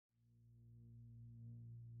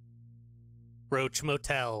Roach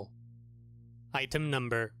Motel. Item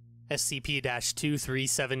number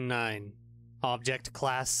SCP-2379. Object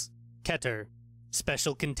Class Keter.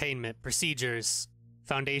 Special Containment Procedures.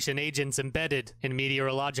 Foundation agents embedded in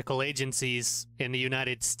meteorological agencies in the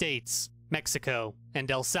United States, Mexico, and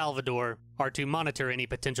El Salvador are to monitor any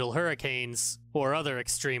potential hurricanes or other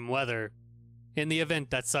extreme weather. In the event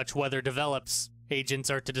that such weather develops, agents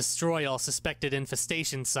are to destroy all suspected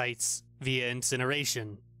infestation sites via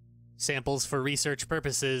incineration. Samples for research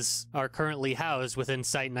purposes are currently housed within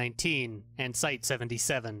Site-19 and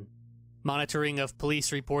Site-77. Monitoring of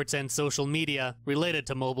police reports and social media related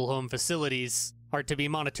to mobile home facilities are to be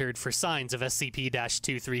monitored for signs of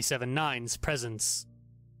SCP-2379's presence.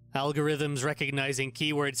 Algorithms recognizing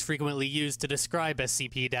keywords frequently used to describe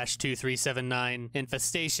SCP-2379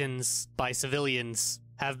 infestations by civilians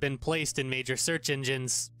have been placed in major search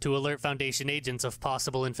engines to alert Foundation agents of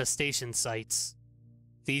possible infestation sites.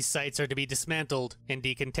 These sites are to be dismantled and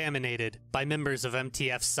decontaminated by members of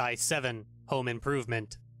MTF Psi-7 Home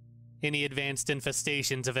Improvement. Any advanced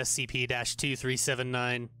infestations of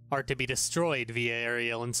SCP-2379 are to be destroyed via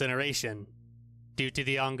aerial incineration. Due to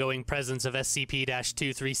the ongoing presence of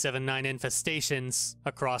SCP-2379 infestations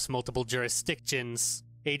across multiple jurisdictions,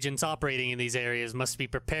 agents operating in these areas must be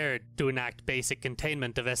prepared to enact basic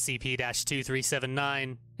containment of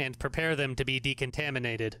SCP-2379 and prepare them to be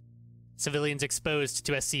decontaminated. Civilians exposed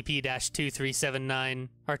to SCP-2379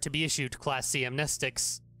 are to be issued Class C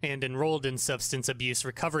amnestics and enrolled in substance abuse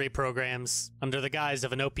recovery programs under the guise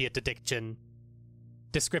of an opiate addiction.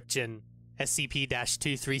 Description: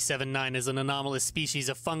 SCP-2379 is an anomalous species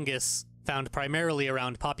of fungus found primarily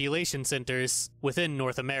around population centers within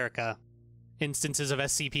North America. Instances of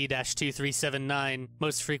SCP-2379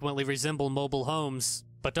 most frequently resemble mobile homes,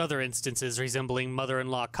 but other instances resembling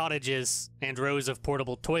mother-in-law cottages and rows of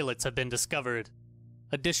portable toilets have been discovered.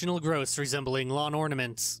 Additional growths resembling lawn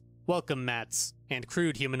ornaments, welcome mats, and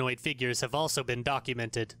crude humanoid figures have also been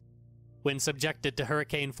documented. When subjected to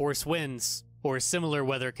hurricane-force winds or similar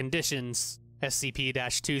weather conditions,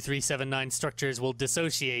 SCP-2379 structures will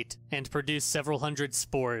dissociate and produce several hundred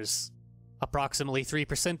spores. Approximately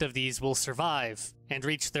 3% of these will survive and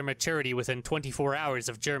reach their maturity within 24 hours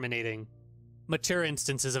of germinating. Mature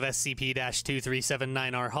instances of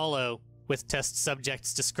SCP-2379 are hollow, with test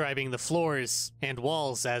subjects describing the floors and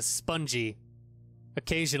walls as spongy.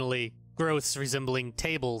 Occasionally, growths resembling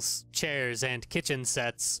tables, chairs, and kitchen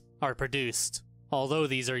sets are produced, although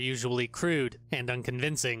these are usually crude and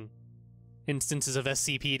unconvincing. Instances of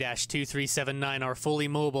SCP-2379 are fully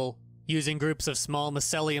mobile, using groups of small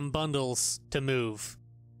mycelium bundles to move.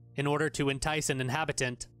 In order to entice an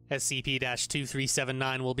inhabitant,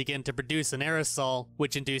 SCP-2379 will begin to produce an aerosol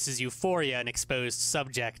which induces euphoria in exposed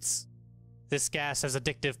subjects. This gas has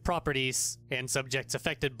addictive properties, and subjects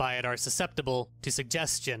affected by it are susceptible to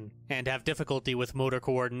suggestion and have difficulty with motor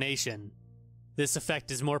coordination. This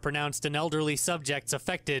effect is more pronounced in elderly subjects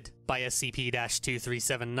affected by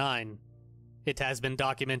SCP-2379. It has been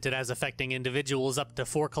documented as affecting individuals up to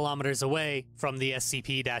 4 kilometers away from the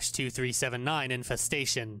SCP-2379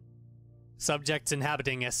 infestation. Subjects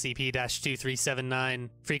inhabiting SCP-2379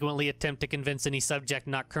 frequently attempt to convince any subject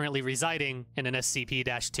not currently residing in an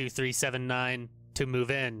SCP-2379 to move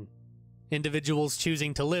in. Individuals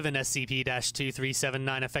choosing to live in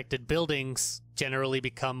SCP-2379 affected buildings generally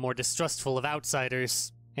become more distrustful of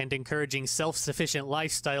outsiders and encouraging self-sufficient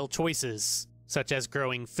lifestyle choices, such as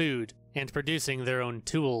growing food and producing their own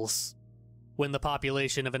tools. When the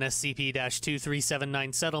population of an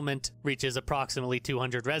SCP-2379 settlement reaches approximately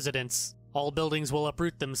 200 residents, all buildings will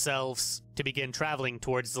uproot themselves to begin traveling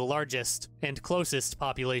towards the largest and closest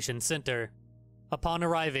population center. Upon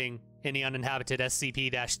arriving, any uninhabited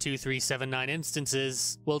SCP-2379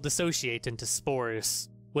 instances will dissociate into spores,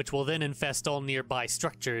 which will then infest all nearby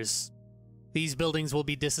structures. These buildings will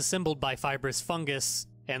be disassembled by fibrous fungus,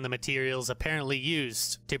 and the materials apparently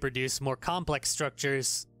used to produce more complex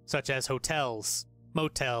structures such as hotels,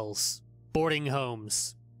 motels, boarding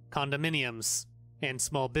homes, condominiums, and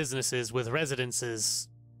small businesses with residences.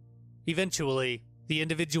 Eventually, the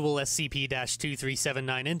individual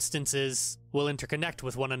SCP-2379 instances will interconnect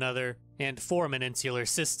with one another and form an insular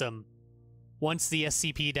system. Once the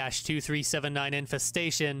SCP-2379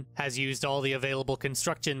 infestation has used all the available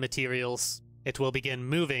construction materials, it will begin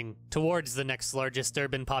moving towards the next largest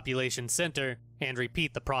urban population center and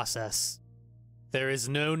repeat the process. There is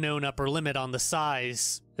no known upper limit on the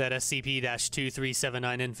size that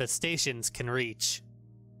SCP-2379 infestations can reach.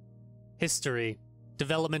 History: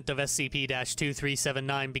 development of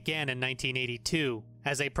SCP-2379 began in 1982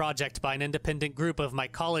 as a project by an independent group of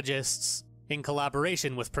mycologists in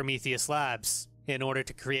collaboration with Prometheus Labs in order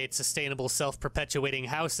to create sustainable self-perpetuating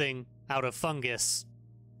housing out of fungus.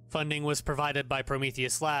 Funding was provided by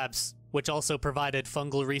Prometheus Labs, which also provided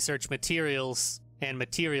fungal research materials and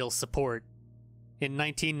materials support. In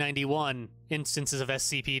 1991, instances of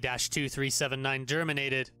SCP-2379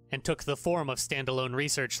 germinated and took the form of standalone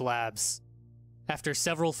research labs. After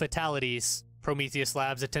several fatalities, Prometheus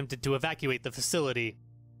Labs attempted to evacuate the facility.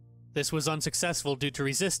 This was unsuccessful due to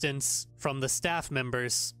resistance from the staff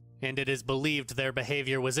members, and it is believed their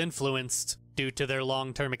behavior was influenced due to their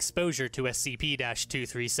long-term exposure to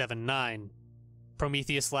SCP-2379.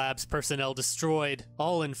 Prometheus Labs personnel destroyed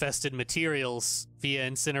all infested materials via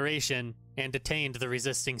incineration and detained the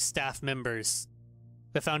resisting staff members.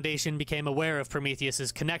 The Foundation became aware of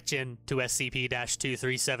Prometheus's connection to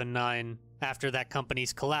SCP-2379 after that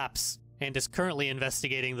company's collapse, and is currently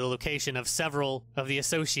investigating the location of several of the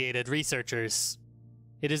associated researchers.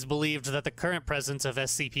 It is believed that the current presence of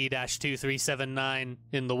SCP-2379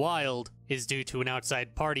 in the wild is due to an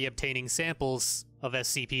outside party obtaining samples of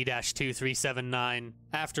SCP-2379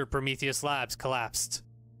 after Prometheus Labs collapsed.